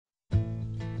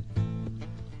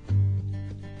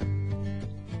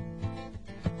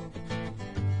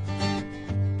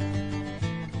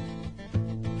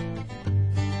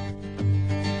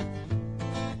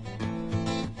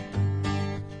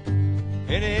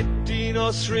In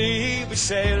 1803 we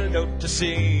sailed out to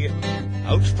sea,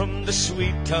 out from the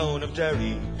sweet town of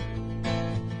Derry.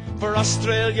 For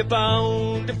Australia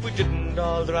bound, if we didn't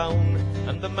all drown,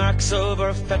 and the marks of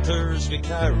our fetters we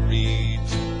carried.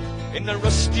 In the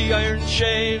rusty iron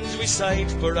chains we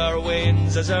sighed for our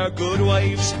wains, as our good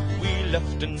wives we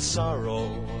left in sorrow.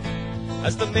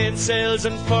 As the mainsails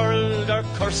unfurled, our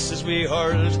curses we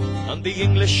hurled on the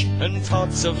English and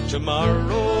thoughts of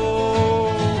tomorrow.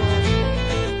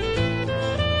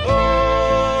 Oh,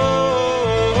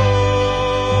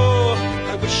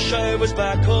 I wish I was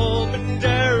back home in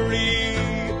Derry.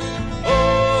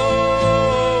 Oh,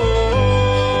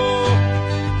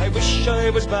 I wish I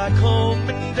was back home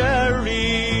in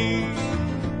Derry.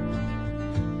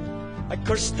 I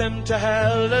cursed them to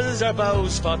hell as our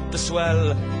bows fought the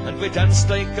swell, and we danced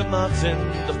like a moth in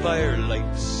the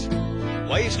firelights.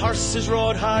 White horses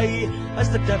rode high as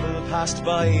the devil passed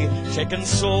by, taking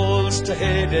souls to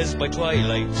Hades by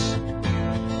twilight.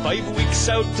 5 weeks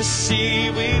out to sea,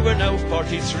 we were now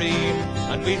 43,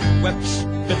 and we wept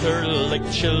bitter like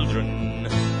children.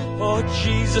 Oh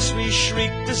Jesus, we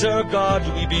shrieked as our God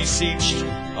we beseeched.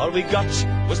 All we got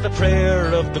was the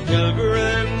prayer of the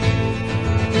pilgrim.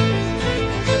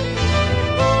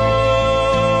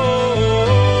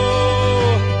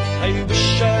 I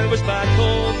wish I was back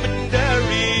home in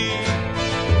Derry.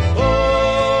 Oh,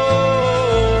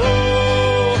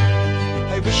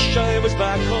 I wish I was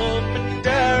back home in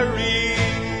Derry.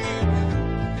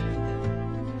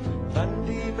 Van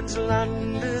Diemen's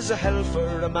Land is a hell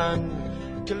for a man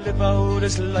to live out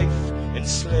his life in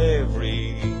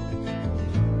slavery,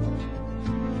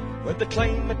 where the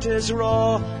climate is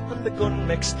raw and the gun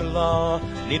makes the law.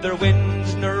 Neither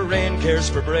wind nor rain cares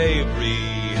for bravery.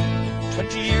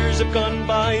 20 years have gone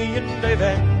by and I've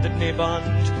ended me bond,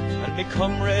 and me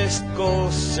comrades'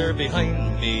 ghosts are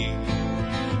behind me.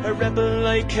 A rebel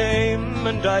I came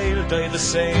and I'll die the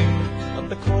same. On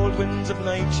the cold winds of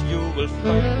night you will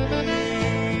find me.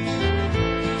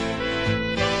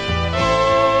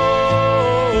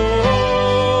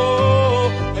 Oh,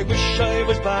 I wish I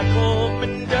was back home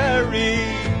in Derry.